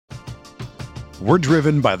We're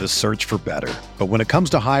driven by the search for better. But when it comes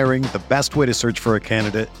to hiring, the best way to search for a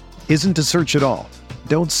candidate isn't to search at all.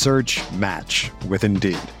 Don't search, match with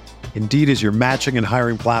Indeed. Indeed is your matching and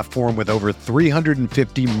hiring platform with over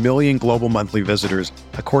 350 million global monthly visitors,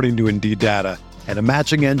 according to Indeed data, and a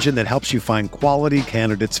matching engine that helps you find quality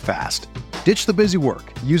candidates fast. Ditch the busy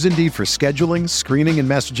work. Use Indeed for scheduling, screening, and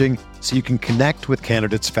messaging so you can connect with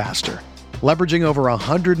candidates faster. Leveraging over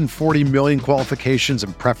 140 million qualifications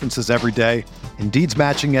and preferences every day, Indeed's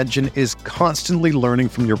matching engine is constantly learning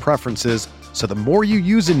from your preferences, so the more you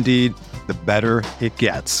use Indeed, the better it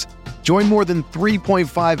gets. Join more than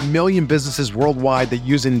 3.5 million businesses worldwide that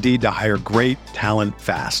use Indeed to hire great talent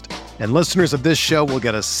fast. And listeners of this show will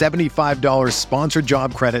get a $75 sponsored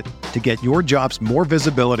job credit to get your jobs more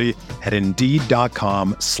visibility at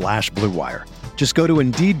Indeed.com/Blue Wire. Just go to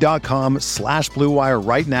Indeed.com/Blue Wire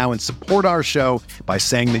right now and support our show by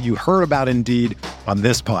saying that you heard about Indeed on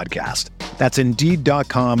this podcast. That's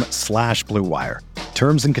Indeed.com/Blue Wire.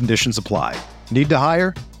 Terms and conditions apply. Need to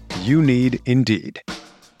hire? You need Indeed.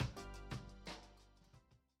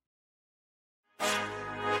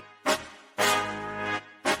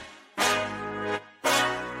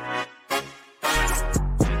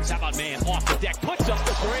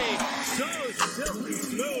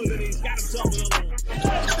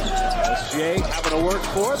 SGA having to work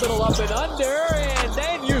for a little up and under, and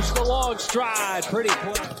then use the long stride. Pretty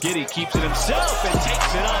play. Giddey keeps it himself and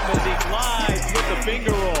takes it up as he glides with the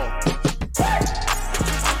finger roll.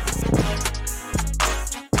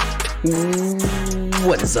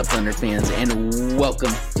 What is up, Thunder fans, and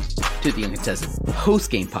welcome to the Uncontested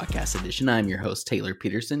Postgame Podcast Edition. I'm your host, Taylor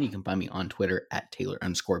Peterson. You can find me on Twitter at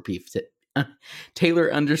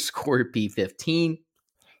Taylor_P15.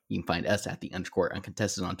 You can find us at the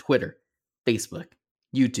 _uncontested on Twitter, Facebook,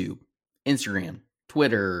 YouTube, Instagram,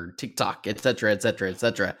 Twitter, TikTok, etc., etc.,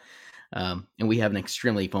 etc. And we have an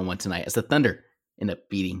extremely fun one tonight as the Thunder end up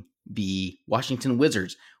beating the Washington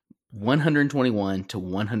Wizards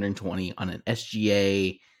 121-120 on an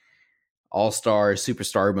SGA all-star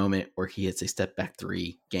superstar moment where he hits a step-back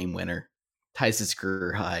three, game winner, ties his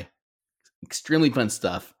career high. Extremely fun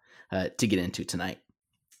stuff to get into tonight.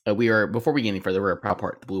 Before we get any further, we're a proud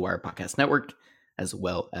part of the Blue Wire Podcast Network, as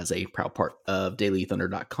well as a proud part of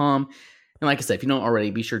DailyThunder.com. And like I said, if you don't already,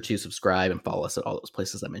 be sure to subscribe and follow us at all those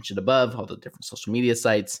places I mentioned above, all the different social media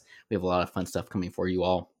sites. We have a lot of fun stuff coming for you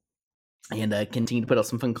all. And continue to put out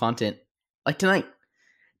some fun content like tonight.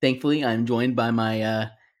 Thankfully, I'm joined by my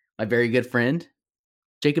very good friend,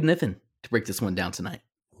 Jacob Niffen, to break this one down tonight.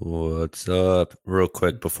 What's up? Real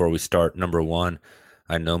quick before we start, number one,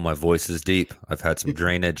 I know my voice is deep. I've had some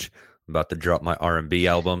drainage. I'm about to drop my R&B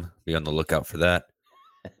album. Be on the lookout for that.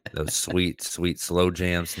 Those sweet, sweet slow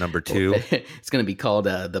jams. Number two. It's going to be called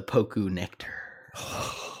the Poku Nectar.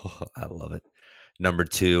 Oh, I love it. Number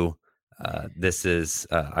two, this is,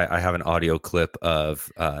 I have an audio clip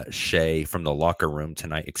of Shea from the locker room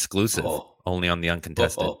tonight, exclusive, only on the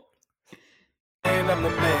Uncontested. I'm the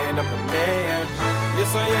man, I'm the man.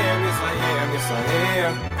 Yes, I am, yes, I am, yes, I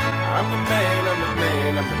am. I'm the man, I'm the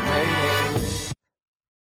man, I'm the man.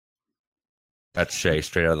 That's Shea,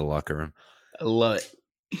 straight out of the locker room. I love it.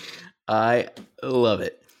 I love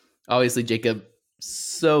it. Obviously, Jacob,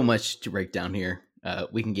 so much to break down here.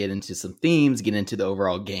 We can get into some themes, get into the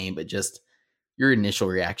overall game, but just your initial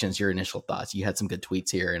reactions, your initial thoughts. You had some good tweets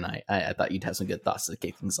here, and I thought you'd have some good thoughts to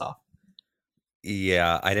kick things off.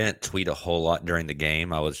 Yeah, I didn't tweet a whole lot during the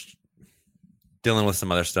game. I was dealing with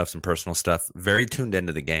some other stuff, some personal stuff. Very tuned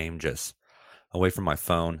into the game, just away from my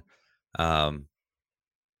phone. I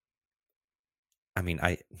mean,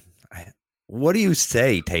 what do you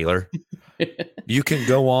say, Taylor? You can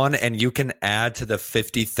go on and you can add to the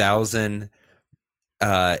 50,000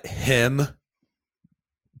 him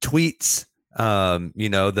tweets.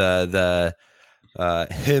 The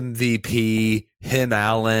him VP, him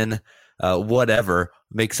Allen, whatever.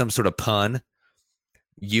 Make some sort of pun.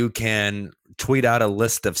 You can tweet out a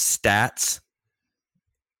list of stats.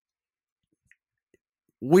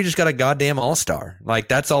 We just got a goddamn all-star. Like,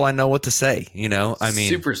 that's all I know what to say. I mean,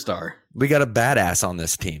 superstar. We got a badass on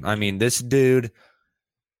this team. I mean, this dude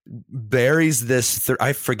buries this.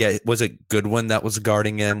 I forget. Was it Goodwin that was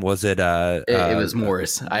guarding him? Was it? It was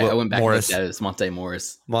Morris. I went back Morris. And looked at it. It was Monte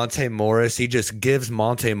Morris. Monte Morris. He just gives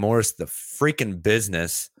Monte Morris the freaking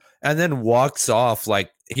business and then walks off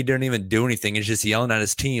like he didn't even do anything. He's just yelling at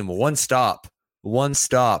his team. One stop,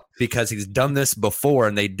 because he's done this before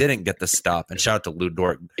and they didn't get the stop. And shout out to Lou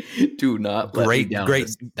Dort. Do not great great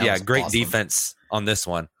awesome defense on this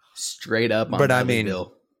one. Straight up. But I mean,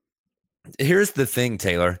 Bill. Here's the thing,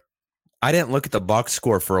 Taylor. I didn't look at the box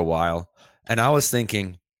score for a while, and I was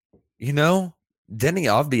thinking, Denny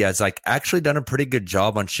Avdia has like actually done a pretty good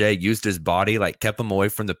job on Shea, used his body, like kept him away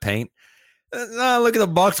from the paint. Look at the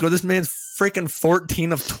box score. This man's freaking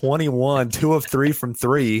 14 of 21, 2 of 3 from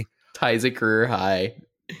 3. Ties a career high.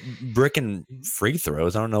 Bricking free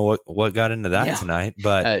throws. I don't know what got into that tonight,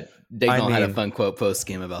 but Dagnall had a fun quote post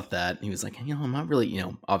game about that. He was like, I'm not really,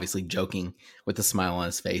 obviously joking with a smile on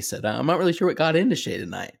his face. Said, I'm not really sure what got into Shea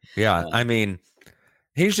tonight. Yeah,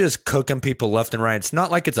 he's just cooking people left and right. It's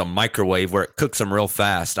not like it's a microwave where it cooks them real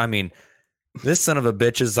fast. This son of a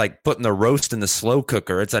bitch is like putting the roast in the slow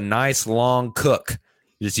cooker. It's a nice long cook.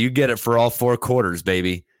 Just you get it for all 4 quarters,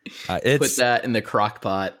 baby. Put that in the crock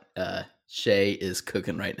pot. Shea is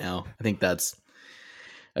cooking right now. I think that's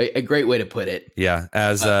a great way to put it. Yeah,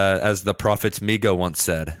 as the prophets Migo once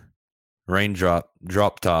said, raindrop,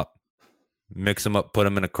 drop top, mix them up, put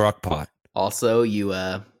them in a crock pot. Also, you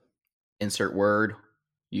insert word,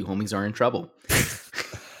 you homies are in trouble.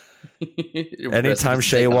 Anytime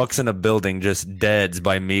Shea walks in a building, just Deads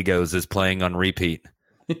by Migos is playing on repeat.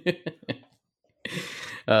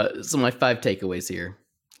 So my 5 takeaways here.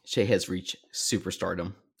 Shea has reached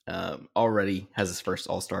superstardom. Already has his first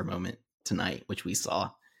all-star moment tonight, which we saw.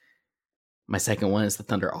 My second one is the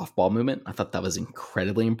Thunder off-ball movement. I thought that was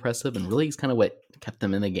incredibly impressive and really is kind of what kept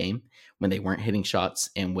them in the game when they weren't hitting shots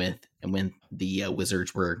and when the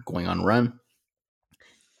Wizards were going on run.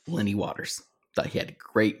 Lenny Waters. Thought he had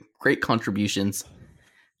great contributions.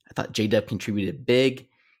 I thought J-Dub contributed big,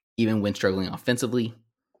 even when struggling offensively.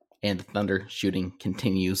 And the Thunder shooting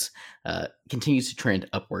continues to trend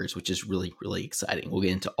upwards, which is really, really exciting. We'll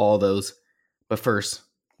get into all those. But first,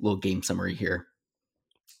 little game summary here.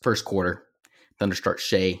 First quarter, Thunder start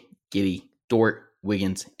Shea, Giddey, Dort,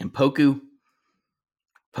 Wiggins, and Poku.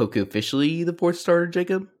 Poku officially the 4th starter,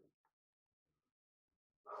 Jacob?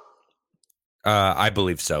 I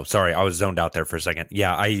believe so. Sorry, I was zoned out there for a second.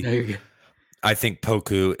 Yeah, I think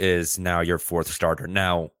Poku is now your 4th starter.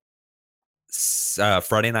 Now,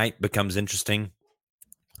 Friday night becomes interesting.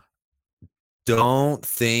 Don't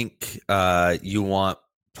think you want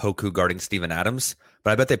Poku guarding Steven Adams,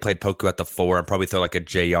 but I bet they played Poku at the 4 and probably throw like a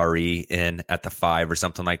JRE in at the 5 or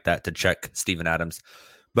something like that to check Steven Adams.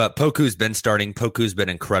 But Poku's been starting. Poku's been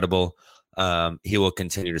incredible. He will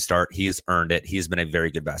continue to start. He's earned it. He's been a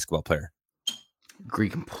very good basketball player. Agree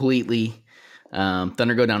completely.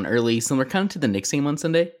 Thunder go down early, similar kind of to the Knicks game on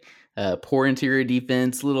Sunday. Poor interior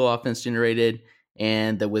defense, little offense generated,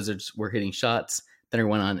 and the Wizards were hitting shots. Thunder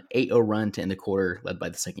went on 8-0 run to end the quarter, led by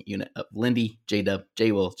the second unit of Lindy, J-Dub,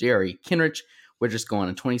 J-Will, JRE, Kenrich. Wizards go on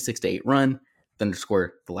a 26-8 run. Thunder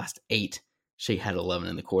scored the last 8. Shea had 11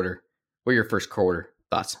 in the quarter. What are your first quarter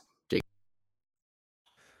thoughts, Jake?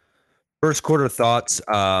 First quarter thoughts,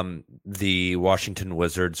 the Washington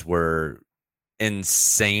Wizards were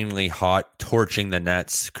insanely hot, torching the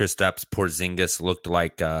Nets. Kristaps Porzingis looked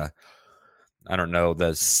like the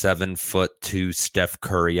 7'2" Steph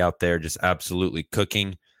Curry out there, just absolutely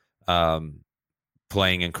cooking,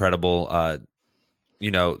 playing incredible. I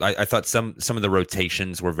thought some of the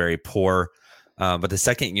rotations were very poor, but the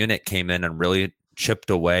second unit came in and really chipped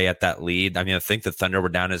away at that lead. I think the Thunder were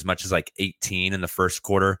down as much as like 18 in the first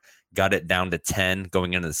quarter, got it down to 10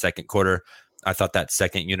 going into the second quarter. I thought that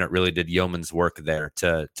second unit really did yeoman's work there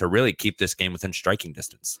to really keep this game within striking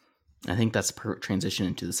distance. I think that's a perfect transition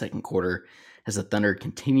into the second quarter as the Thunder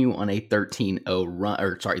continue on a 13-0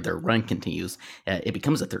 run, their run continues. It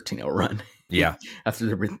becomes a 13-0 run. Yeah.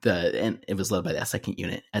 After and it was led by that second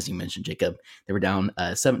unit, as you mentioned, Jacob. They were down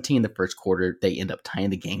 17 in the first quarter. They end up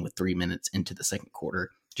tying the game with 3 minutes into the second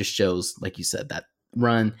quarter. Just shows, like you said, that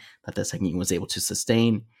run that the second unit was able to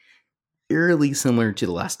sustain. Eerily similar to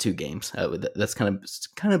the last 2 games. That's kind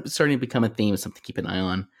of starting to become a theme, something to keep an eye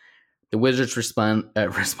on. The Wizards respond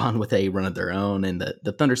with a run of their own, and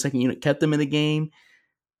the Thunder second unit kept them in the game.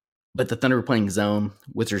 But the Thunder were playing zone,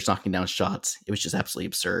 Wizards knocking down shots. It was just absolutely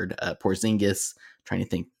absurd. Porzingis, trying to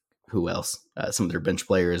think who else, some of their bench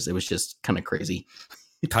players. It was just kind of crazy.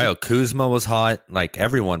 Kyle Kuzma was hot. Like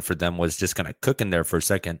everyone for them was just kind of cooking there for a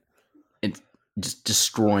second. And just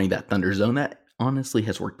destroying that Thunder zone. That honestly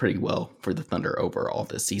has worked pretty well for the Thunder overall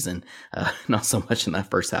this season. Not so much in that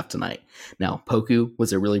first half tonight. Now, Poku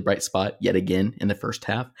was a really bright spot yet again in the first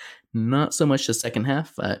half. Not so much the second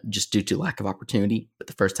half, just due to lack of opportunity. But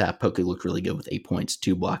the first half, Poku looked really good with 8 points,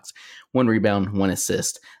 2 blocks, 1 rebound, 1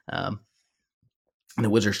 assist. And the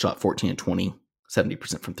Wizards shot 14-20,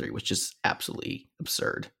 70% from 3, which is absolutely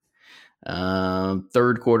absurd.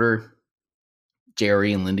 Third quarter,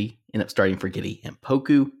 Jerry and Lindy end up starting for Giddey and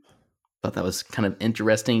Poku. Thought that was kind of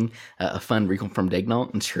interesting, a fun recall from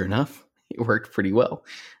Dagnall, and sure enough, it worked pretty well.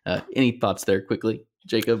 Any thoughts there quickly?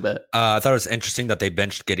 Jacob? I thought it was interesting that they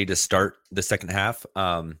benched Giddey to start the second half.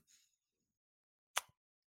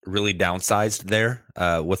 Really downsized there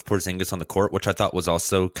with Porzingis on the court, which I thought was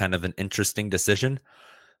also kind of an interesting decision.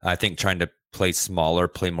 I think trying to play smaller,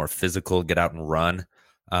 play more physical, get out and run,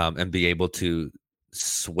 and be able to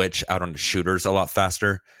switch out on the shooters a lot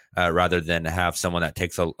faster rather than have someone that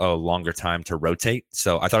takes a longer time to rotate.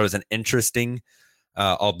 So I thought it was an interesting,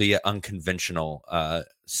 albeit unconventional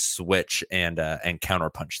switch and counter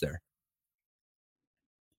punch there.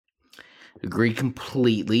 Agree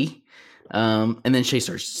completely. And then Shea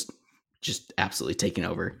starts just absolutely taking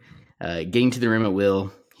over, getting to the rim at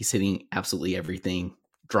will. He's hitting absolutely everything,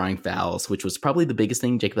 drawing fouls, which was probably the biggest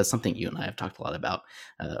thing. Jacob, that's something you and I have talked a lot about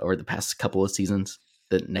over the past couple of seasons.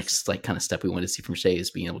 The next kind of step we want to see from Shea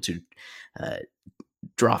is being able to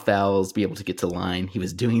draw fouls, be able to get to the line. He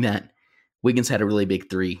was doing that. Wiggins had a really big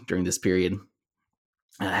three during this period.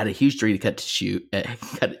 Had a huge three to cut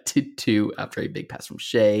it to 2 after a big pass from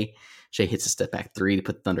Shea. Shea hits a step back three to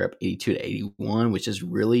put the Thunder up 82-81, which is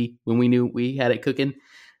really when we knew we had it cooking.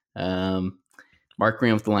 Mark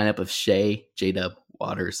ran with the lineup of Shea, J-Dub,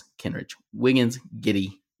 Waters, Kenrich, Wiggins,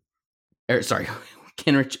 Kenrich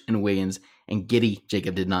and Wiggins, and Giddey.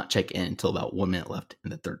 Jacob did not check in until about 1 minute left in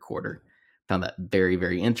the third quarter. Found that very,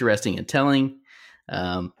 very interesting and telling.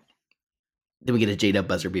 Then we get a J-Dub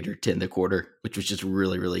buzzer beater to end the quarter, which was just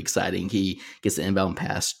really, really exciting. He gets the inbound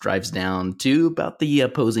pass, drives down to about the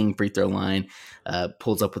opposing free throw line,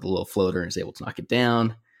 pulls up with a little floater and is able to knock it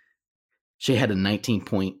down. Shea had a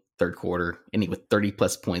 19-point third quarter, ending with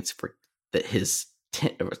 30-plus points for his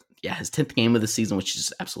 10th game of the season, which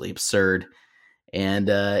is absolutely absurd. And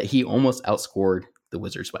he almost outscored the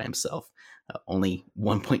Wizards by himself. Only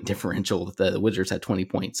 1 point differential. The Wizards had 20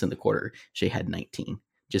 points in the quarter. Shea had 19.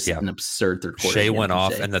 Just an absurd third quarter. Shea went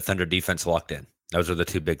off and the Thunder defense locked in. Those are the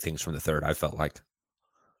two big things from the third, I felt like.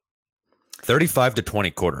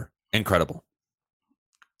 35-20 quarter. Incredible.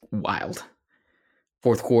 Wild.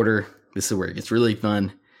 Fourth quarter. This is where it gets really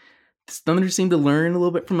fun. Does Thunder seem to learn a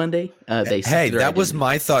little bit from Monday? That was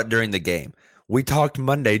my thought during the game. We talked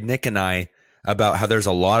Monday, Nick and I, about how there's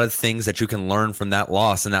a lot of things that you can learn from that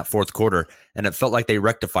loss in that fourth quarter, and it felt like they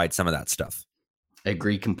rectified some of that stuff. I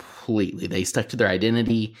agree completely. They stuck to their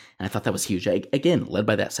identity, and I thought that was huge. Again, led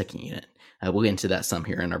by that second unit. We'll get into that some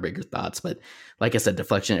here in our bigger thoughts. But like I said,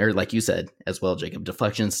 deflection, or like you said as well, Jacob,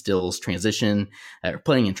 deflection, stills, transition, or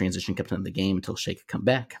playing in transition kept them in the game until Shea could come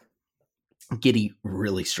back. Giddey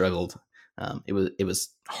really struggled. It was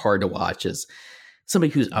hard to watch as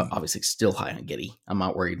somebody who's obviously still high on Giddey. I'm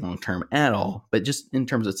not worried long term at all, but just in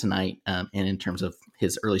terms of tonight and in terms of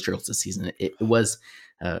his early struggles this season, it was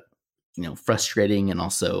frustrating and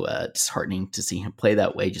also disheartening to see him play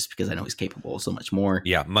that way, just because I know he's capable of so much more.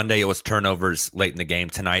 Yeah, Monday it was turnovers late in the game.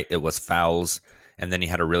 Tonight it was fouls, and then he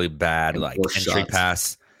had a really bad entry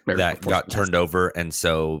pass that got turned over, and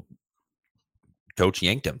so coach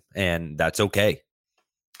yanked him, and that's okay.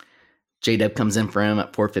 J-Dub comes in for him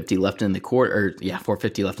at 4:50 left in the quarter,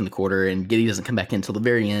 4:50 left in the quarter, and Giddey doesn't come back in until the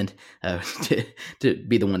very end to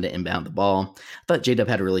be the one to inbound the ball. I thought J-Dub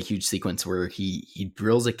had a really huge sequence where he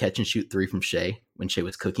drills a catch and shoot three from Shea when Shea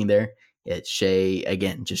was cooking there. Shea,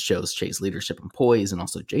 again, just shows Shea's leadership and poise, and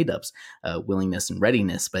also J-Dub's willingness and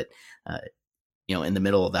readiness. But, in the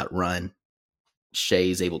middle of that run,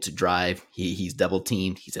 Shea's able to drive. He's double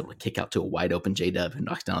teamed. He's able to kick out to a wide open J-Dub who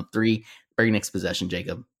knocks down a three. Very next possession,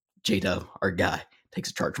 J-Dub, our guy,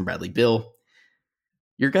 takes a charge from Bradley Beal.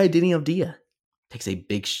 Your guy, Denny Avdija, takes a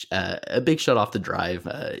big shot off the drive.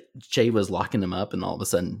 Shea was locking him up, and all of a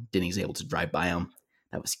sudden, Denny's able to drive by him.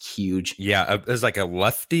 That was huge. Yeah, it was like a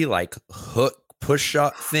lefty, hook push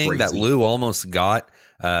shot thing Crazy. That Lou almost got.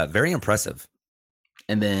 Very impressive.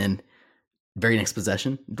 And then, very next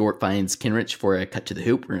possession, Dort finds Kenrich for a cut to the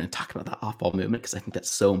hoop. We're going to talk about that off-ball movement because I think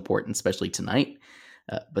that's so important, especially tonight.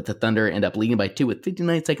 But the Thunder end up leading by 2 with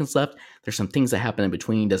 59 seconds left. There's some things that happen in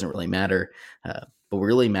between. Doesn't really matter. But what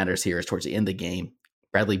really matters here is towards the end of the game,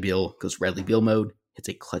 Bradley Beal goes Bradley Beal mode, hits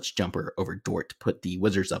a clutch jumper over Dort to put the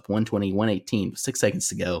Wizards up 120-118 with 6 seconds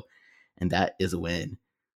to go. And that is a win.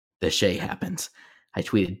 The Shea happens. I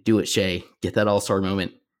tweeted, "Do it, Shea. Get that all-star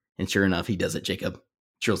moment." And sure enough, he does it, Jacob.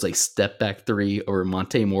 Drills a step-back three over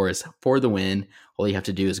Monte Morris for the win. All you have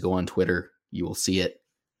to do is go on Twitter. You will see it.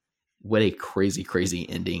 What a crazy, crazy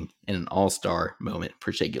ending and an all-star moment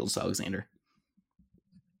for Shea Gilgeous-Alexander.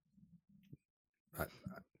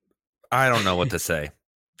 I don't know what to say.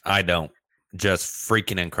 I don't. Just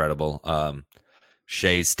freaking incredible.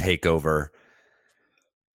 Shea's takeover.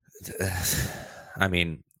 I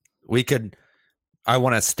mean, I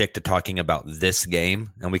want to stick to talking about this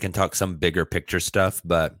game, and we can talk some bigger picture stuff,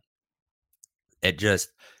 but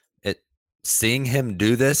it seeing him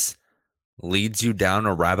do this leads you down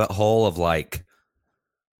a rabbit hole of like,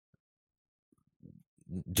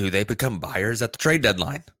 do they become buyers at the trade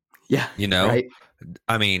deadline? Yeah. You know, right.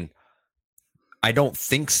 I mean, I don't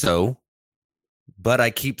think so, but I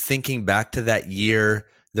keep thinking back to that year,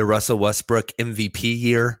 the Russell Westbrook MVP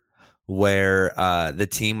year, where the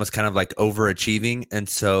team was kind of like overachieving. And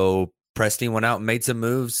so Presti went out and made some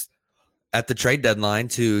moves at the trade deadline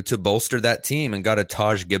to bolster that team and got a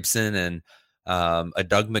Taj Gibson and a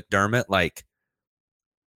Doug McDermott. Like,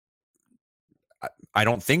 I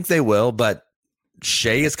don't think they will, but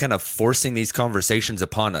Shea is kind of forcing these conversations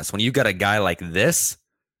upon us. When you got a guy like this,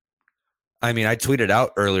 I mean, I tweeted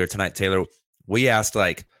out earlier tonight, Taylor, we asked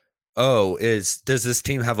like, oh, does this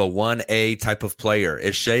team have a 1A type of player?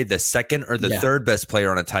 Is Shea the second or the third best player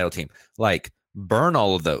on a title team? Like, burn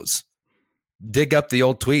all of those. Dig up the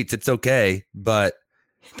old tweets. It's okay, but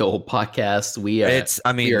the old podcast, we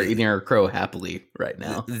are eating our crow happily right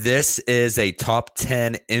now. This is a top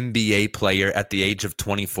 10 NBA player at the age of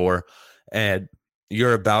 24, and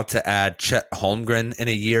you're about to add Chet Holmgren in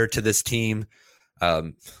a year to this team.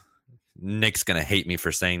 Nick's going to hate me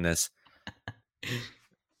for saying this.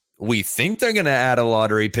 We think they're going to add a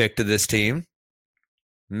lottery pick to this team.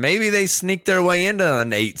 Maybe they sneak their way into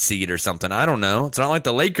an 8 seed or something. I don't know. It's not like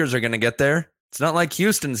the Lakers are going to get there. It's not like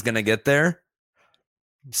Houston's going to get there.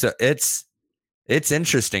 So it's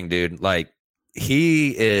interesting, dude. Like,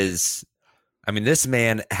 this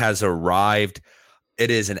man has arrived. It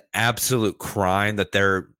is an absolute crime that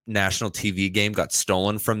their national TV game got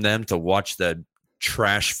stolen from them to watch the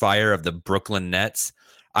trash fire of the Brooklyn Nets.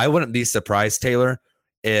 I wouldn't be surprised, Taylor,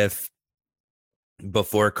 if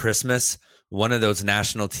before Christmas, one of those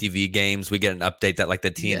national TV games, we get an update that like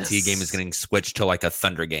the TNT game is getting switched to like a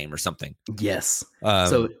Thunder game or something. Yes.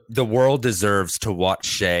 So the world deserves to watch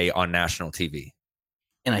Shea on national TV.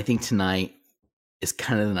 And I think tonight is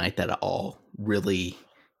kind of the night that it all really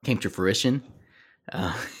came to fruition.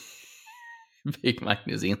 Big Mike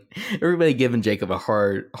New Zealand. Everybody giving Jacob a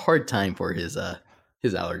hard time for his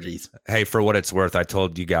allergies. Hey, for what it's worth, I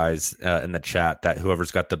told you guys in the chat that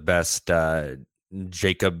whoever's got the best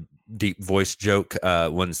Jacob deep voice joke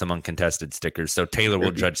wins some uncontested stickers. So Taylor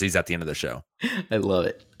will judge these at the end of the show. I love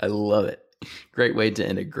it. Great way to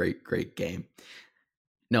end a great game.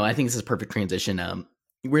 No, I think this is a perfect transition.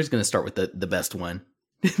 We're just going to start with the best one,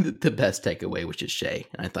 the best takeaway, which is Shea.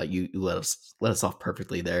 And I thought you let us off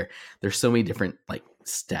perfectly there. There's so many different like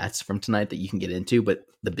stats from tonight that you can get into, but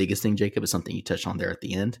the biggest thing, Jacob, is something you touched on there at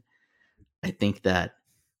the end. I think that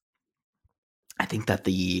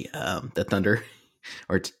the Thunder,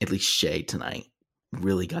 or at least Shea tonight,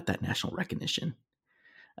 really got that national recognition.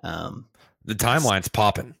 The timeline's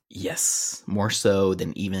popping. Yes, more so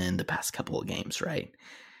than even the past couple of games, right?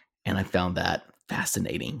 And I found that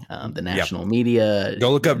fascinating. The national media.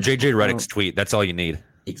 Go look up JJ Redick's tweet. That's all you need.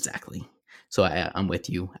 Exactly. So I'm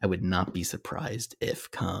with you. I would not be surprised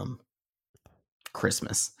if come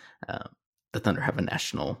Christmas, the Thunder have a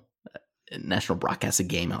national broadcasted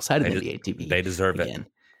game outside of NBA TV. They deserve it.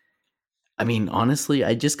 I mean, honestly,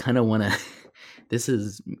 I just kind of want to. This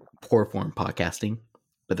is poor form podcasting,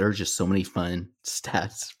 but there are just so many fun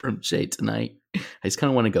stats from Shea tonight. I just kind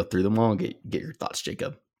of want to go through them all and get your thoughts,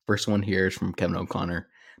 Jacob. First one here is from Kevin O'Connor.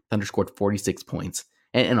 Thunder scored 46 points.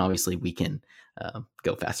 And obviously we can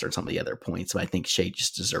go faster on some of the other points. So I think Shea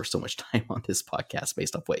just deserves so much time on this podcast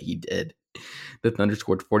based off what he did. The Thunder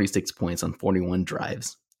scored 46 points on 41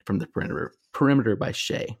 drives from the perimeter by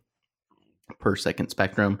Shea. Per second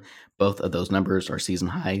spectrum, both of those numbers are season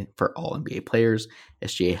high for all NBA players.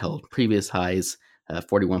 SGA held previous highs,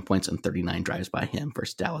 41 points and 39 drives by him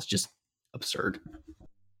versus Dallas. Just absurd.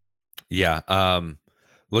 Yeah.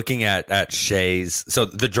 Looking at Shea's, so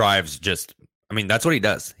the drives just, I mean, that's what he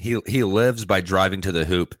does. He lives by driving to the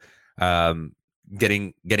hoop,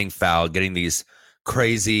 getting fouled, getting these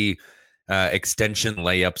crazy extension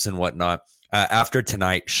layups and whatnot. After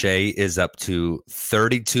tonight, Shea is up to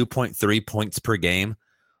 32.3 points per game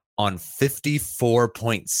on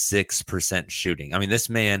 54.6% shooting. I mean, this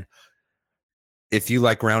man, if you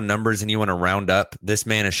like round numbers and you want to round up, this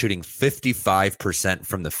man is shooting 55%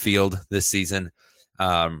 from the field this season.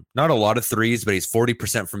 Not a lot of threes, but he's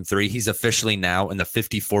 40% from three. He's officially now in the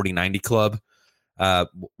 50-40-90 club,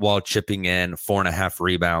 while chipping in 4.5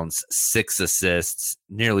 rebounds, 6 assists,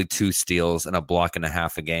 nearly 2 steals, and a block and a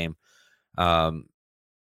half a game. I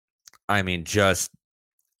mean, just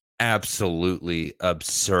absolutely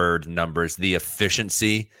absurd numbers. The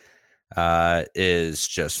efficiency is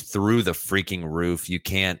just through the freaking roof. You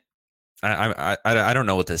can't, I don't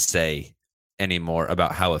know what to say anymore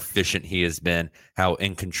about how efficient he has been, how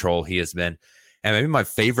in control he has been. And maybe my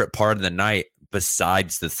favorite part of the night,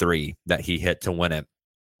 besides the 3 that he hit to win it,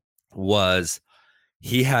 was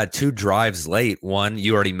he had 2 drives late. One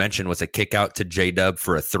you already mentioned was a kick out to J-Dub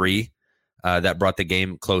for a 3 that brought the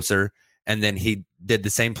game closer. And then he did the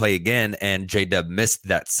same play again, and J-Dub missed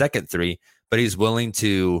that second 3, but he's willing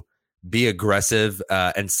to be aggressive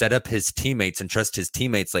and set up his teammates and trust his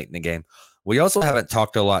teammates late in the game. We also haven't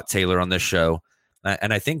talked a lot, Taylor, on this show,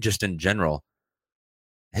 and I think just in general,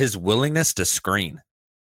 his willingness to screen,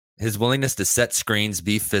 his willingness to set screens,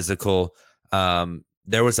 be physical.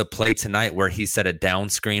 There was a play tonight where he set a down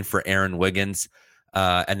screen for Aaron Wiggins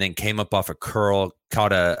and then came up off a curl,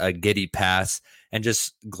 caught a giddy pass, and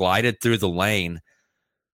just glided through the lane.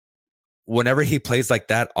 Whenever he plays like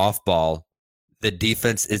that off ball, the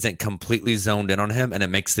defense isn't completely zoned in on him, and it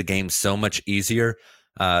makes the game so much easier.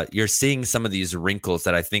 You're seeing some of these wrinkles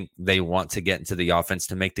that I think they want to get into the offense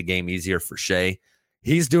to make the game easier for Shea.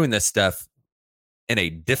 He's doing this stuff in a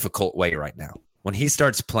difficult way right now. When he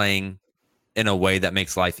starts playing in a way that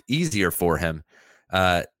makes life easier for him,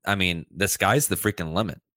 I mean, the sky's the freaking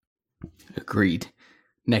limit. Agreed.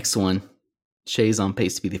 Next one. Shea's on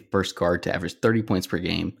pace to be the first guard to average 30 points per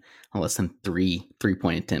game on less than 3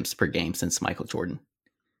 3-point attempts per game since Michael Jordan.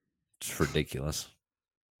 It's ridiculous.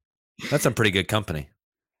 That's some pretty good company.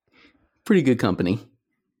 Pretty good company.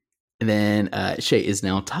 And then Shea is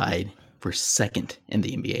now tied for second in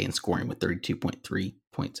the NBA in scoring with 32.3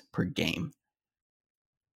 points per game.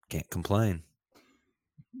 Can't complain.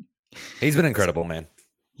 He's been incredible, man.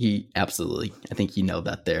 He absolutely. I think you know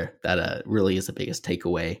that there. That really is the biggest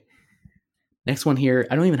takeaway. Next one here.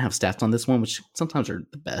 I don't even have stats on this one, which sometimes are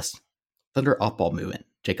the best. Thunder off-ball movement.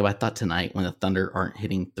 Jacob, I thought tonight when the Thunder aren't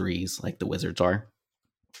hitting threes like the Wizards are,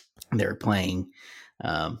 they're playing.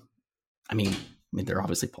 I mean, they're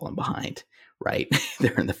obviously falling behind, right?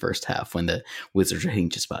 They're in the first half when the Wizards are hitting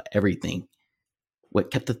just about everything.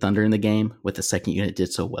 What kept the Thunder in the game, what the second unit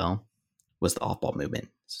did so well, was the off-ball movement,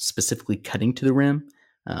 specifically cutting to the rim,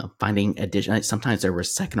 finding additional. Sometimes there were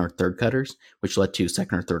second or third cutters, which led to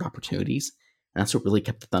second or third opportunities. And that's what really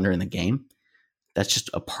kept the Thunder in the game. That's just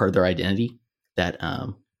a part of their identity that,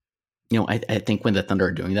 I think when the Thunder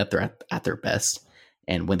are doing that, they're at their best.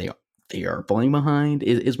 And when they are falling behind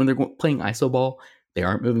is when they're playing iso ball. They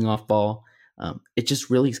aren't moving off ball. It just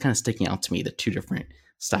really is kind of sticking out to me, the two different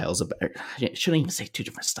styles of, I shouldn't even say two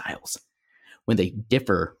different styles, when they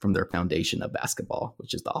differ from their foundation of basketball,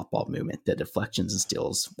 which is the off-ball movement, the deflections and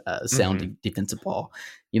steals, sound defensive ball.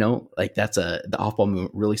 That's the off-ball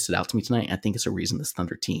movement really stood out to me tonight. I think it's a reason this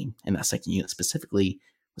Thunder team and that second unit specifically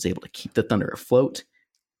was able to keep the Thunder afloat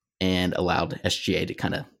and allowed SGA to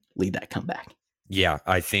kind of lead that comeback. Yeah,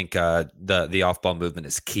 I think the off-ball movement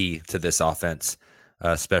is key to this offense,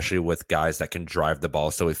 especially with guys that can drive the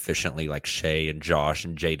ball so efficiently like Shea and Josh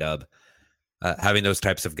and J-Dub. Having those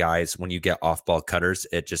types of guys, when you get off-ball cutters,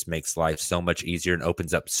 it just makes life so much easier and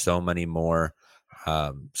opens up so many more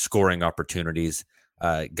scoring opportunities.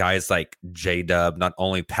 Guys like J-Dub, not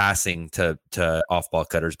only passing to off-ball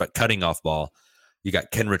cutters, but cutting off-ball. You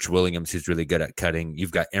got Kenrich Williams, who's really good at cutting.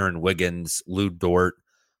 You've got Aaron Wiggins, Lou Dort,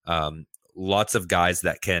 lots of guys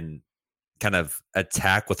that can kind of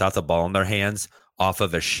attack without the ball in their hands off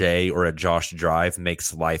of a Shea or a Josh drive.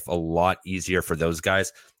 Makes life a lot easier for those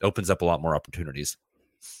guys. Opens up a lot more opportunities.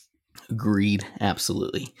 Agreed.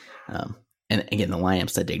 Absolutely. And again, the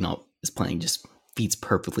lineups that Daigneault is playing just feeds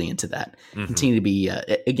perfectly into that. Continue to be,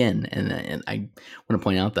 again, and I want to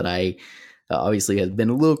point out that I obviously have been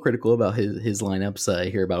a little critical about his lineups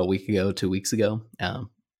here about a week ago, 2 weeks ago.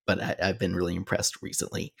 But I've been really impressed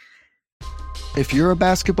recently. If you're a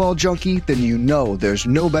basketball junkie, then you know there's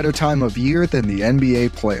no better time of year than the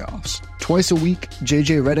NBA playoffs. Twice a week,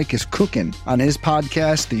 JJ Redick is cooking on his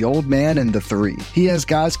podcast, The Old Man and the Three. He has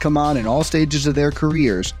guys come on in all stages of their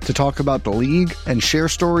careers to talk about the league and share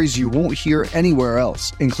stories you won't hear anywhere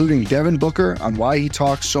else, including Devin Booker on why he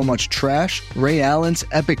talks so much trash, Ray Allen's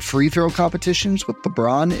epic free throw competitions with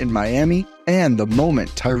LeBron in Miami, and the moment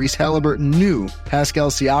Tyrese Halliburton knew Pascal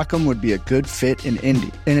Siakam would be a good fit in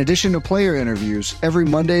Indy. In addition to player interviews, every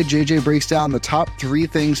Monday JJ breaks down the top 3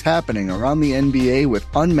 things happening around the NBA with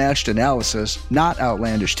unmatched analysis, not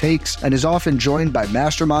outlandish takes, and is often joined by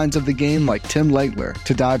masterminds of the game like Tim Legler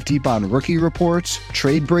to dive deep on rookie reports,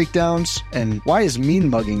 trade breakdowns, and why is mean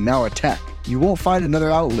mugging now a tech? You won't find another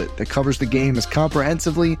outlet that covers the game as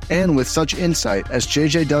comprehensively and with such insight as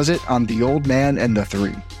JJ does it on The Old Man and the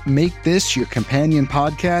Three. Make this your companion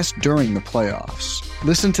podcast during the playoffs.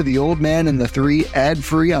 Listen to The Old Man and the Three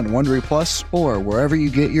ad-free on Wondery Plus or wherever you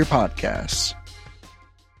get your podcasts.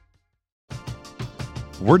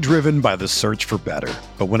 We're driven by the search for better.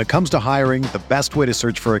 But when it comes to hiring, the best way to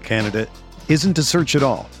search for a candidate isn't to search at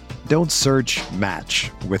all. Don't search,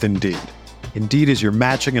 match with Indeed. Indeed is your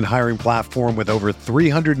matching and hiring platform with over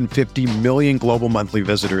 350 million global monthly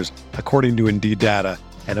visitors, according to Indeed data,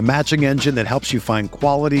 and a matching engine that helps you find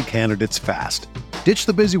quality candidates fast. Ditch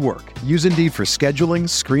the busy work. Use Indeed for scheduling,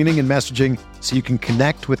 screening, and messaging so you can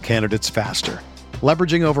connect with candidates faster.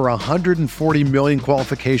 Leveraging over 140 million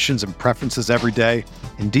qualifications and preferences every day,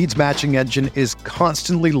 Indeed's matching engine is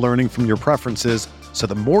constantly learning from your preferences, so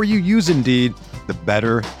the more you use Indeed, the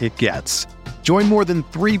better it gets. Join more than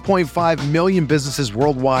 3.5 million businesses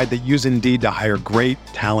worldwide that use Indeed to hire great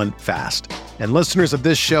talent fast. And listeners of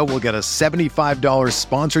this show will get a $75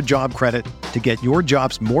 sponsored job credit to get your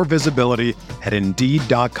jobs more visibility at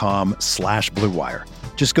Indeed.com/Blue Wire.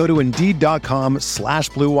 Just go to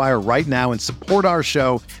Indeed.com/Blue Wire right now and support our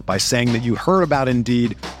show by saying that you heard about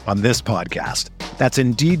Indeed on this podcast. That's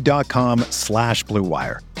Indeed.com/Blue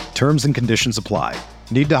Wire. Terms and conditions apply.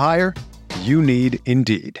 Need to hire? You need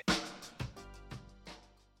Indeed.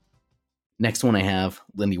 Next one I have,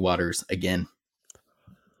 Lindy Waters again.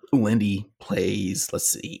 Lindy plays,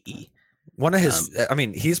 let's see. One of his,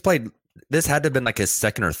 he's played, this had to have been like his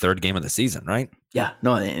second or third game of the season, right? Yeah,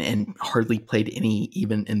 no, and hardly played any,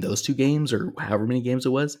 even in those 2 games or however many games it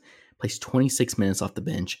was. Plays 26 minutes off the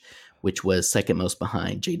bench, which was second most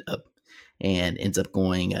behind J-Dub, and ends up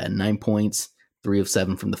going 9 points, 3 of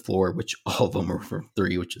 7 from the floor, which all of them were from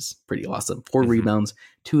 3, which is pretty awesome. 4 rebounds,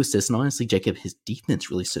 2 assists, and honestly, Jacob, his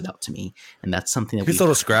defense really stood out to me, and that's something that he's a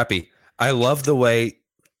little scrappy. I love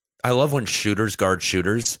when shooters guard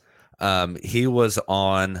shooters. He was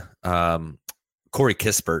on Corey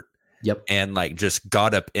Kispert. Yep. And just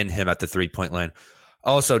got up in him at the 3-point line.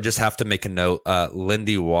 Also, just have to make a note,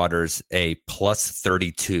 Lindy Waters, a plus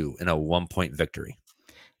 32 in a 1-point victory.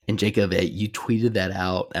 And Jacob, you tweeted that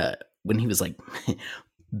out when he was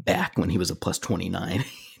back when he was a plus 29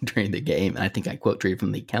 during the game. And I think I quote tweeted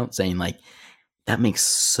from the account saying that makes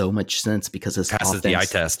so much sense because his passes offense, the eye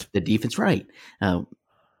test. The defense, right.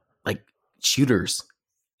 Shooters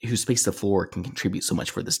who space the floor can contribute so much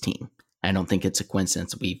for this team. I don't think it's a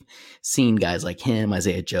coincidence. We've seen guys like him,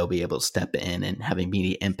 Isaiah Joe, be able to step in and have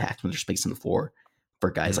immediate impact when they're spacing the floor for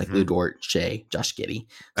guys like Lou Dort, Shea, Josh Giddey.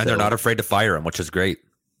 And they're not afraid to fire him, which is great.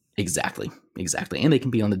 Exactly. And they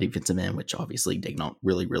can be on the defensive end, which obviously Daigneault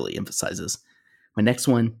really, really emphasizes. My next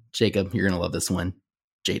one, Jacob, you're going to love this one,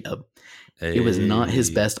 J-Dub. Hey. It was not his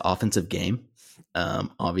best offensive game.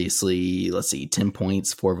 Obviously, let's see, 10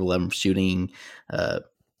 points, 4 of 11 shooting. 2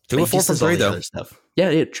 of 4 from 3, though. Stuff.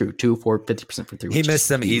 Yeah, true. 2 of 4, 50% from 3. He missed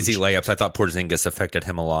some easy layups. I thought Porzingis affected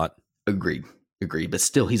him a lot. Agreed. But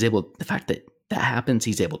still, the fact that happens,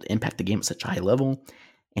 he's able to impact the game at such a high level.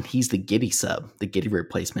 And he's the Giddey sub, the Giddey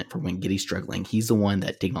replacement for when Giddey's struggling. He's the one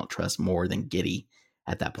that Daigneault trusts more than Giddey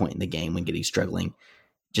at that point in the game when Giddey's struggling.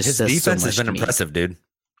 His defense has been impressive, dude.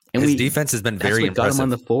 And his defense has been very impressive. Got him on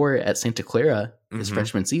the floor at Santa Clara his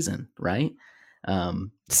freshman season, right?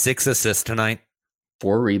 6 assists tonight.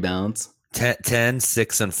 4 rebounds. 10,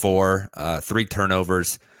 6, and 4. 3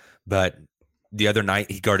 turnovers. But the other night,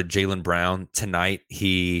 he guarded Jaylen Brown. Tonight,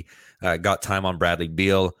 he got time on Bradley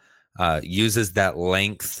Beal. Uses that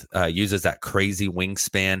length, uses that crazy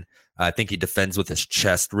wingspan. I think he defends with his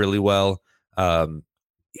chest really well.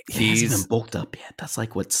 He hasn't even bulked up yet. That's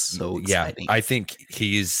what's so exciting. Yeah, I think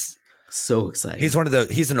he's so exciting.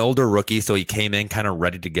 He's an older rookie, so he came in kind of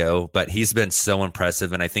ready to go, but he's been so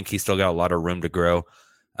impressive, and I think he's still got a lot of room to grow.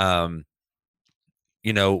 I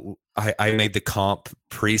made the comp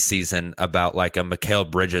preseason about a Mikal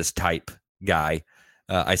Bridges type guy.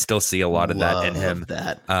 I still see a lot of that in him.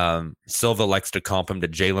 Silva likes to comp him to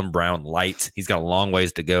Jaylen Brown light. He's got a long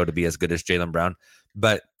ways to go to be as good as Jaylen Brown,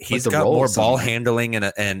 but he's got more ball handling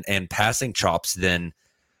and passing chops than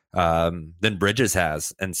Bridges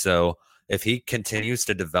has. And so if he continues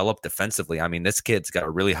to develop defensively, this kid's got a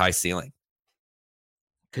really high ceiling.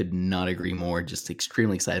 Could not agree more. Just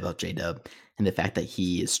extremely excited about J-Dub and the fact that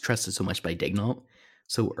he is trusted so much by Daigneault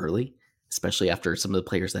so early, especially after some of the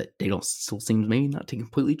players that Daigneault still seems maybe not to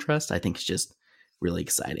completely trust. I think it's just really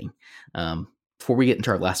exciting. Before we get into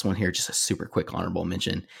our last one here, just a super quick honorable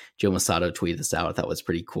mention. Joe Masato tweeted this out. I thought was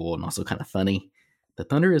pretty cool and also kind of funny. The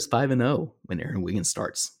Thunder is 5-0 when Aaron Wiggins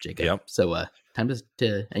starts, Jacob. Yep. So time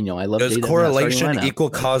to I love Does correlation equal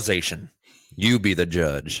causation? You be the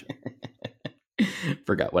judge.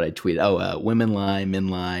 Forgot what I tweeted. Women lie, men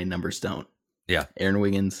lie, numbers don't. Yeah. Aaron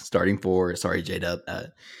Wiggins starting for, J-Dub.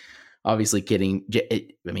 Obviously kidding.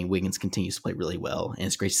 Wiggins continues to play really well, and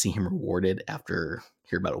it's great to see him rewarded after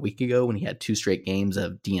here about a week ago when he had 2 straight games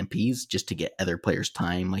of DMPs just to get other players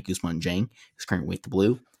time, like Ousmane Dieng, who's currently with the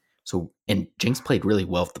Blue. So, and Dieng's played really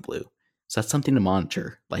well with the Blue. So that's something to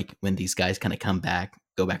monitor. Like when these guys kind of come back,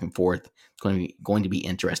 go back and forth, it's going to be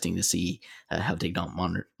interesting to see how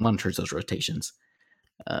Digdon monitors those rotations.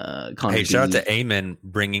 Hey, shout out to Eamon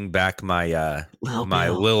bringing back my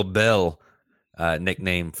Lil Bill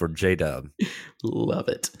nickname for J-Dub. Love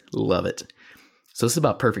it. So this is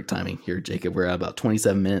about perfect timing here, Jacob. We're at about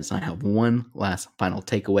 27 minutes, and I have one last final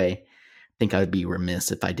takeaway. I think I would be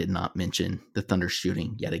remiss if I did not mention the Thunder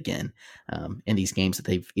shooting yet again. In these games that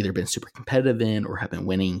they've either been super competitive in or have been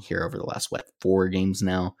winning here over the last, 4 games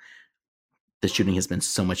now, the shooting has been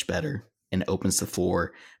so much better and it opens the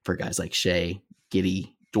floor for guys like Shea,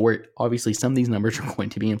 Giddey, Dort. Obviously, some of these numbers are going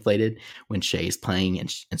to be inflated when Shea is playing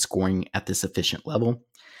and scoring at this efficient level.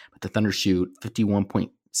 But the Thunder shoot 51%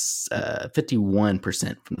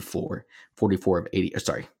 from the floor, 44 of 80.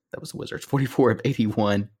 Sorry, that was the Wizards. 44 of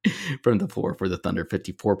 81 from the floor for the Thunder,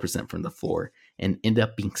 54% from the floor, and end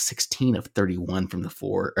up being 16 of 31 from the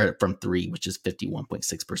floor, or from 3, which is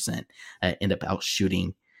 51.6%. End up out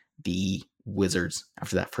shooting the Wizards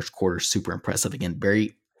after that first quarter. Super impressive. Again,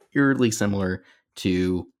 very eerily similar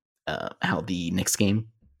to how the Knicks game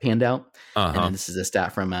panned out. And then this is a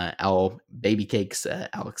stat from Al Baby Cakes.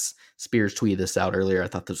 Alex Spears tweeted this out earlier. I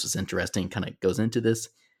thought this was interesting. Kind of goes into this.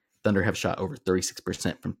 Thunder have shot over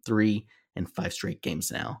 36% from 3 in 5 straight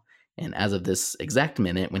games now. And as of this exact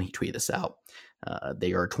minute, when he tweeted this out,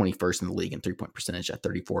 they are 21st in the league in 3-point percentage at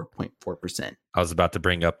 34.4%. I was about to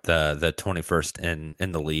bring up the 21st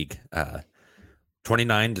in the league.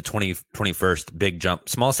 29 to 21st, big jump.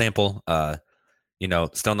 Small sample,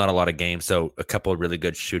 still not a lot of games. So a couple of really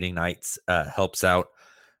good shooting nights helps out.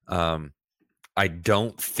 I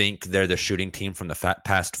don't think they're the shooting team from the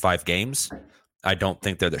past 5 games. I don't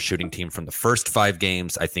think they're the shooting team from the first 5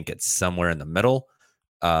 games. I think it's somewhere in the middle.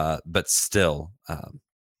 But still,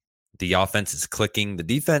 the offense is clicking. The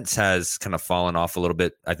defense has kind of fallen off a little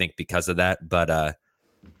bit, I think, because of that. But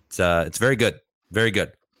it's very good. Very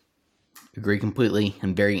good. Agree completely,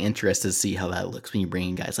 and very interested to see how that looks when you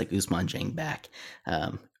bring guys like Ousmane Dieng back,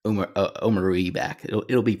 Omarui back.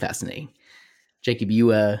 It'll be fascinating. Jacob,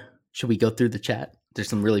 should we go through the chat? There's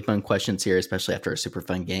some really fun questions here, especially after a super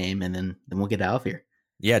fun game, and then we'll get out of here.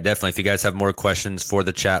 Yeah, definitely. If you guys have more questions for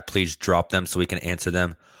the chat, please drop them so we can answer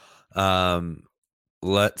them.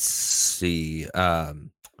 Let's see.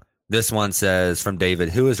 This one says from David,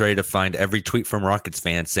 who is ready to find every tweet from Rockets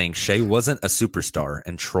fans saying Shea wasn't a superstar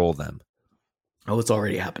and troll them? Oh, it's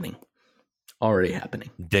already happening.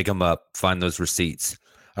 Dig them up. Find those receipts.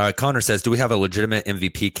 Connor says, do we have a legitimate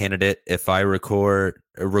MVP candidate if I record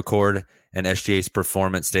and SGA's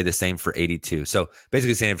performance stay the same for 82? So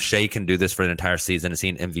basically saying if Shea can do this for an entire season, is he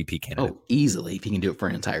an MVP candidate? Oh, easily, if he can do it for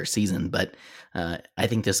an entire season. But I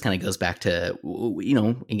think this kind of goes back to,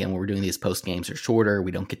 again, when we're doing these post games are shorter,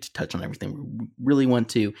 we don't get to touch on everything we really want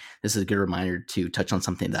to. This is a good reminder to touch on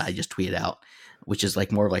something that I just tweeted out, which is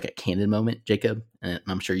like more of like a candid moment, Jacob. And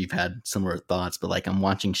I'm sure you've had similar thoughts, but like I'm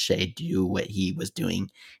watching Shea do what he was doing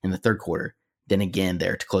in the third quarter, then again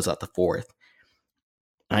there to close out the fourth.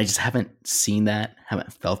 And I just haven't seen that,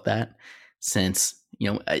 haven't felt that since,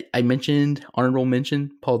 I mentioned, honorable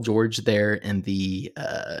mention, Paul George there in the,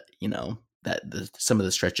 some of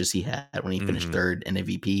the stretches he had when he finished third in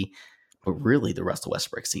MVP, but really the Russell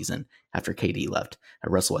Westbrook season after KD left,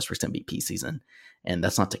 Russell Westbrook's MVP season. And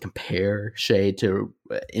that's not to compare Shea to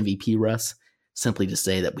MVP Russ, simply to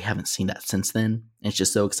say that we haven't seen that since then. And it's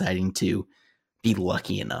just so exciting to be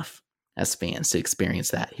lucky enough as fans to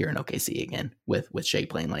experience that here in OKC again with Shea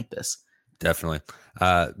playing like this. Definitely.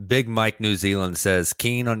 Big Mike New Zealand says,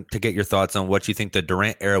 keen to get your thoughts on what you think the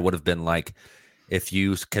Durant era would have been like if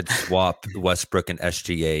you could swap Westbrook and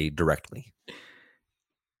SGA directly.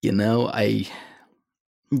 The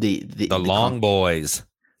long boys.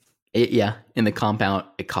 And the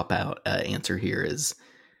cop-out answer here is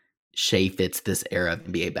Shea fits this era of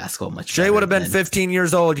NBA basketball much better. Shea would have been 15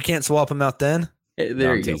 years old. You can't swap him out then.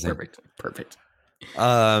 There you go. Perfect.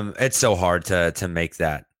 It's so hard to make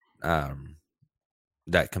that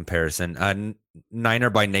that comparison. Niner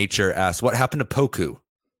by Nature asks, what happened to Poku?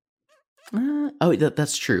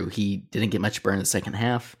 That's true. He didn't get much burn in the second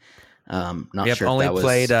half. Not sure. Only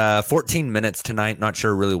played 14 minutes tonight. Not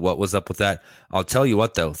sure really what was up with that. I'll tell you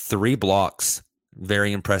what though, 3 blocks,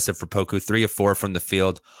 very impressive for Poku. 3 of 4 from the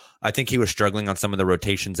field. I think he was struggling on some of the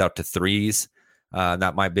rotations out to threes.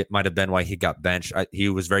 That might have been why he got benched. He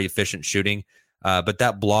was very efficient shooting. But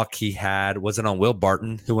that block he had wasn't on Will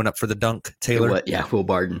Barton, who went up for the dunk. Taylor, Will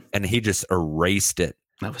Barton, and he just erased it.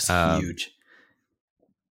 That was huge.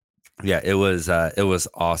 Yeah, it was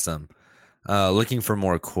awesome. Looking for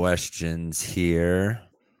more questions here.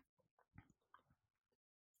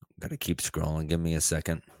 Got to keep scrolling. Give me a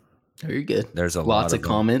second. Very good. There's a lots lot of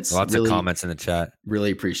comments. Lots of comments in the chat.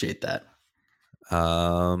 Really appreciate that.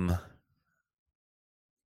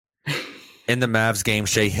 In the Mavs game,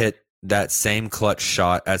 Shea hit that same clutch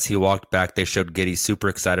shot. As he walked back, they showed Giddey super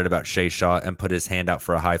excited about Shea's shot and put his hand out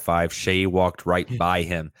for a high five. Shea walked right by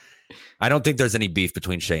him. I don't think there's any beef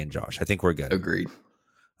between Shea and Josh. I think we're good. Agreed.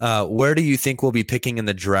 Where do you think we'll be picking in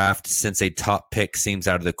the draft since a top pick seems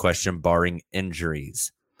out of the question, barring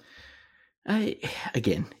injuries?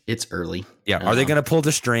 Again, it's early. Yeah. Are they going to pull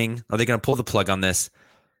the string? Are they going to pull the plug on this?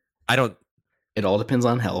 I don't. It all depends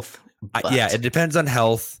on health. Yeah, it depends on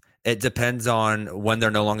health. It depends on when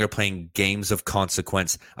they're no longer playing games of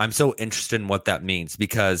consequence. I'm so interested in what that means,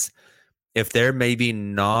 because if they're maybe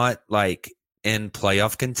not like in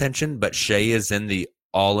playoff contention, but Shea is in the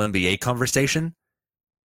all NBA conversation,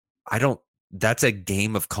 that's a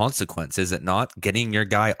game of consequence, is it not? Getting your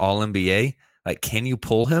guy all NBA, like, can you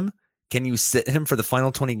pull him? Can you sit him for the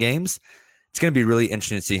final 20 games? It's going to be really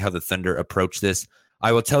interesting to see how the Thunder approach this.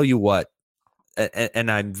 I will tell you what, and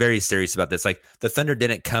I'm very serious about this. Like, the Thunder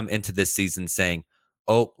didn't come into this season saying,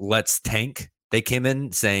 "Oh, let's tank." They came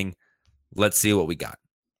in saying, "Let's see what we got.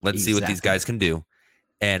 Let's see what these guys can do."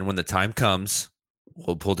 And when the time comes,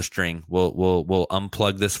 we'll pull the string. We'll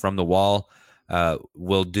unplug this from the wall.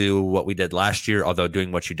 We'll do what we did last year. Although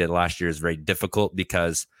doing what you did last year is very difficult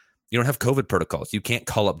because you don't have COVID protocols. You can't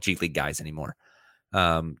call up G League guys anymore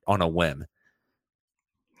on a whim.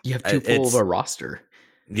 You have too full of a roster.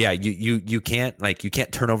 Yeah, you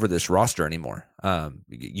can't turn over this roster anymore.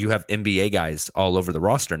 You have NBA guys all over the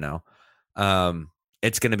roster now.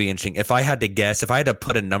 It's going to be interesting. If I had to guess, if I had to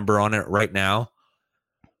put a number on it right now,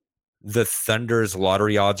 the Thunder's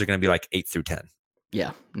lottery odds are going to be like 8 through 10.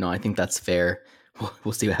 Yeah, no, I think that's fair.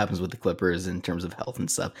 We'll see what happens with the Clippers in terms of health and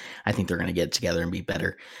stuff. I think they're going to get together and be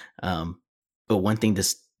better. But one thing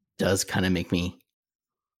this does kind of make me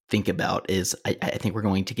think about is I think we're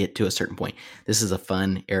going to get to a certain point. This is a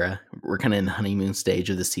fun era. We're kind of in the honeymoon stage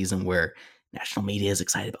of the season where national media is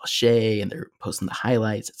excited about Shea and they're posting the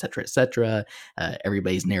highlights, et cetera, et cetera.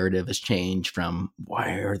 Everybody's narrative has changed from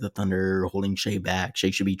why are the Thunder holding Shea back?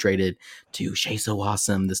 Shea should be traded to Shea's so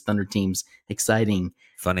awesome. This Thunder team's exciting.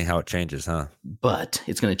 Funny how it changes, huh? But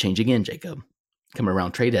it's going to change again, Jacob. Coming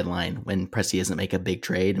around trade deadline when Presti doesn't make a big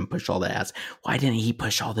trade and push all the ads. Why didn't he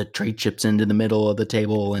push all the trade chips into the middle of the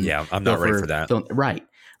table? And yeah, I'm not ready for that. Right.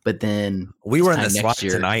 But then we were in the slot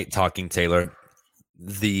tonight talking, Taylor.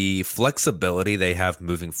 The flexibility they have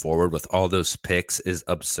moving forward with all those picks is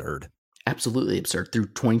absurd. Absolutely absurd through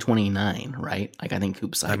 2029, right? Like I think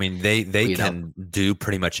Hoops. I mean, they can do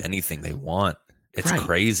pretty much anything they want. It's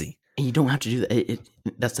crazy. And you don't have to do that.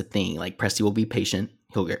 That's the thing. Like Presti will be patient.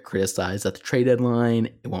 He'll get criticized at the trade deadline.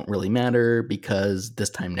 It won't really matter because this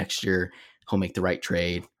time next year he'll make the right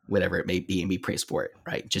trade, whatever it may be, and be praised for it,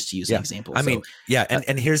 right? Just to use an example. I mean,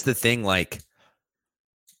 and here's the thing, like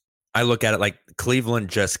I look at it like Cleveland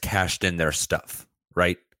just cashed in their stuff,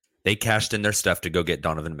 right? They cashed in their stuff to go get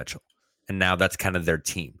Donovan Mitchell. And now that's kind of their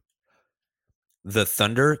team. The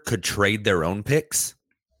Thunder could trade their own picks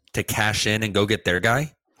to cash in and go get their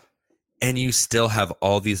guy. And you still have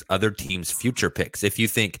all these other teams' future picks. If you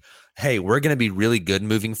think, hey, we're going to be really good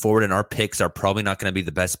moving forward and our picks are probably not going to be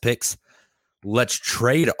the best picks, let's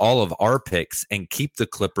trade all of our picks and keep the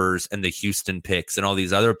Clippers and the Houston picks and all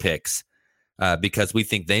these other picks because we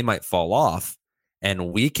think they might fall off.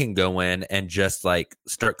 And we can go in and just like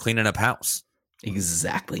start cleaning up house.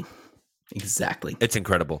 Exactly. It's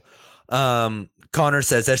incredible. Connor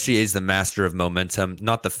says SGA is the master of momentum,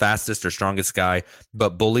 not the fastest or strongest guy,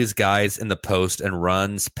 but bullies guys in the post and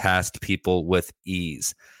runs past people with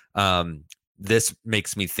ease. This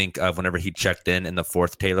makes me think of whenever he checked in the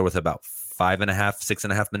fourth, Taylor, with about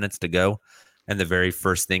 6.5 minutes to go. And the very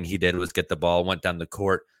first thing he did was get the ball, went down the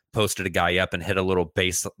court, posted a guy up and hit a little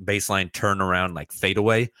baseline turnaround, like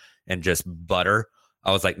fadeaway and just butter.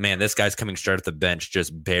 I was like, man, this guy's coming straight at the bench,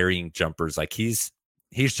 just burying jumpers. Like he's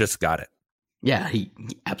just got it. Yeah, he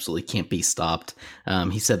absolutely can't be stopped.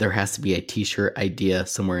 He said there has to be a t-shirt idea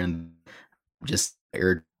somewhere in just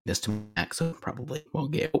aired this to Max, so probably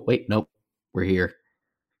won't get. Oh, wait, nope, we're here.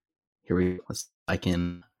 Here we go. I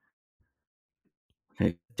can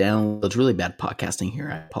down. It's really bad podcasting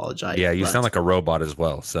here. I apologize. Yeah, you sound like a robot as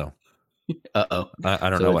well. So, I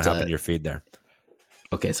don't know what happened to your feed there.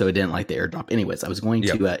 Okay, so it didn't like the airdrop. Anyways, I was going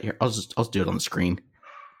to here. I'll do it on the screen.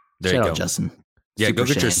 There Shout you out, go, Justin. Yeah, Super go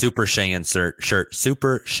get Shayin. your Super Shayin shirt.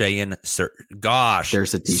 Super Shayin shirt. Gosh,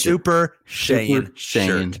 there's a t-shirt. Super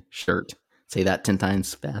Shayin shirt. Say that 10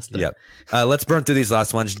 times fast. Yep. Let's burn through these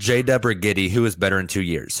last ones. J-Dub or Giddey, who is better in 2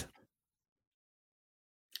 years?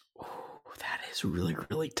 Oh, that is really,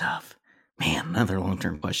 really tough. Man, another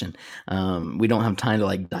long-term question. We don't have time to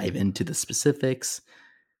like dive into the specifics.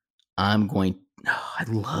 I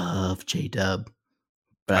love J-Dub,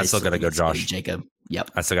 but I still got to go Josh. Jacob. Yep.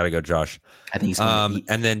 I still got to go Josh. I think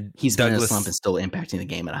and then he's Douglas, been in a slump and still impacting the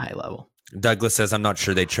game at a high level. Douglas says, I'm not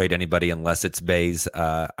sure they trade anybody unless it's Bays.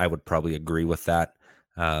 I would probably agree with that.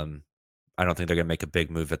 I don't think they're going to make a big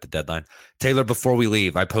move at the deadline. Taylor, before we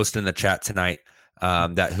leave, I posted in the chat tonight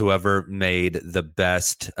that whoever made the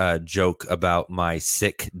best joke about my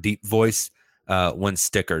sick, deep voice wins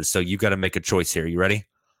stickers. So you got to make a choice here. You ready?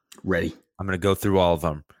 Ready. I'm going to go through all of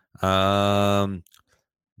them.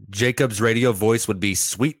 Jacob's radio voice would be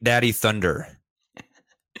Sweet Daddy Thunder.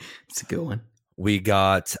 It's a good one. We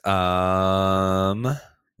got,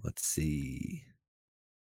 let's see.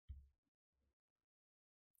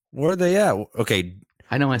 Where are they at? Okay.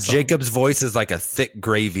 I know Jacob's voice is like a thick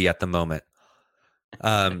gravy at the moment.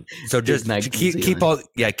 So just keep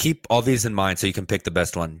all these in mind so you can pick the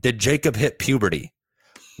best one. Did Jacob hit puberty?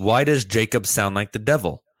 Why does Jacob sound like the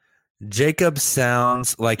devil? Jacob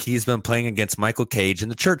sounds like he's been playing against Michael Cage in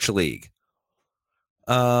the church league.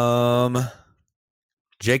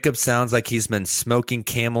 Jacob sounds like he's been smoking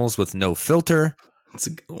Camels with no filter. That's a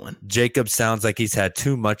good one. Jacob sounds like he's had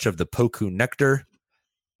too much of the Poku nectar.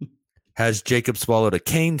 Has Jacob swallowed a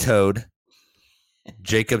cane toad?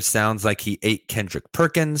 Jacob sounds like he ate Kendrick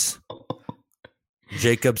Perkins.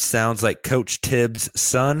 Jacob sounds like Coach Tibbs'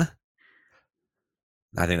 son.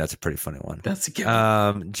 I think that's a pretty funny one. That's a good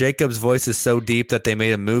one. Jacob's voice is so deep that they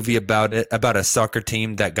made a movie about it, about a soccer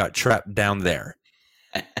team that got trapped down there.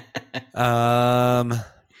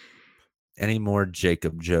 Any more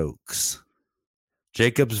Jacob jokes?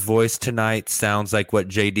 Jacob's voice tonight sounds like what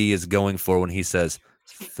JD is going for when he says,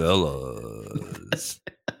 fellas.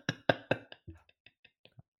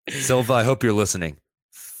 Silva, I hope you're listening.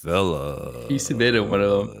 Fellas. He submitted one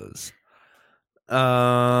of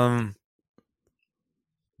them.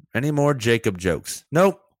 Any more Jacob jokes?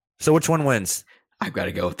 Nope. So which one wins? I've got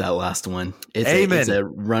to go with that last one. It's a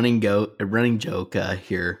running joke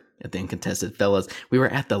here at the Uncontested Fellas. We were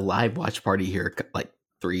at the live watch party here like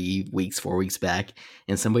 4 weeks back,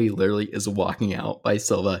 and somebody literally is walking out by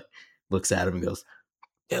Silva, looks at him and goes,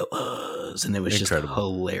 "Fellas," and it was incredible. Just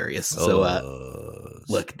hilarious. So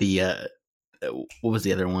look, what was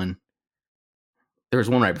the other one? There was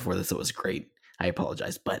one right before this that was great. I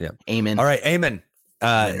apologize, but yeah. Amen. All right, Amen.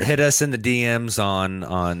 Hit us in the DMs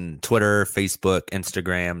on Twitter, Facebook,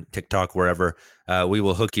 Instagram, TikTok, wherever. We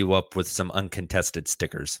will hook you up with some uncontested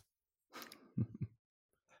stickers.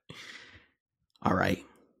 All right.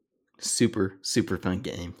 Super, super fun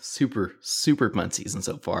game. Super, super fun season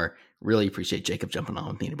so far. Really appreciate Jacob jumping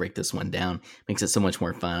on with me to break this one down. Makes it so much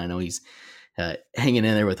more fun. I know he's hanging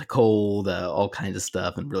in there with a cold, all kinds of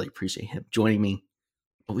stuff, and really appreciate him joining me.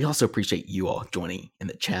 But we also appreciate you all joining in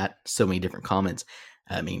the chat. So many different comments.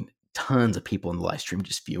 I mean, tons of people in the live stream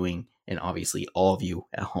just viewing, and obviously all of you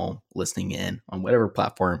at home listening in on whatever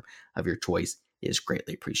platform of your choice is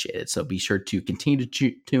greatly appreciated. So be sure to continue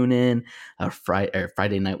to tune in.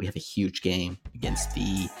 Friday night, we have a huge game against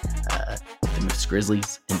the Memphis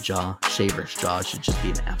Grizzlies, and Shea versus Jaw should just be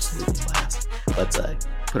an absolute blast. Let's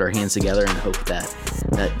put our hands together and hope that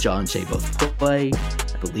Jaw and Shea both play.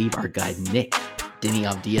 I believe our guy Nick Denny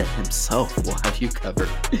Avdia himself will have you covered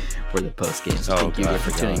for the post game. So thank you again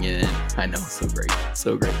for tuning in. I know, so great.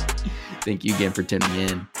 Thank you again for tuning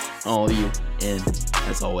in, all of you, and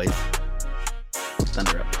as always,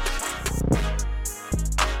 thunder up.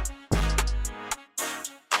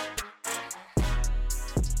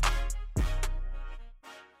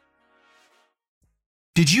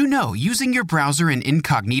 Did you know using your browser in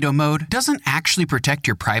incognito mode doesn't actually protect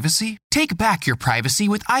your privacy? Take back your privacy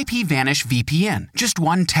with IPVanish VPN. Just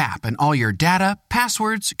one tap and all your data,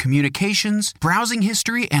 passwords, communications, browsing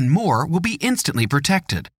history, and more will be instantly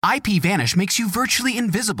protected. IPVanish makes you virtually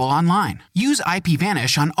invisible online. Use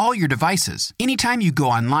IPVanish on all your devices, anytime you go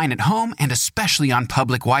online at home, and especially on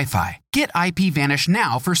public Wi-Fi. Get IPVanish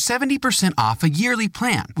now for 70% off a yearly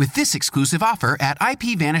plan with this exclusive offer at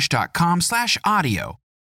ipvanish.com/audio.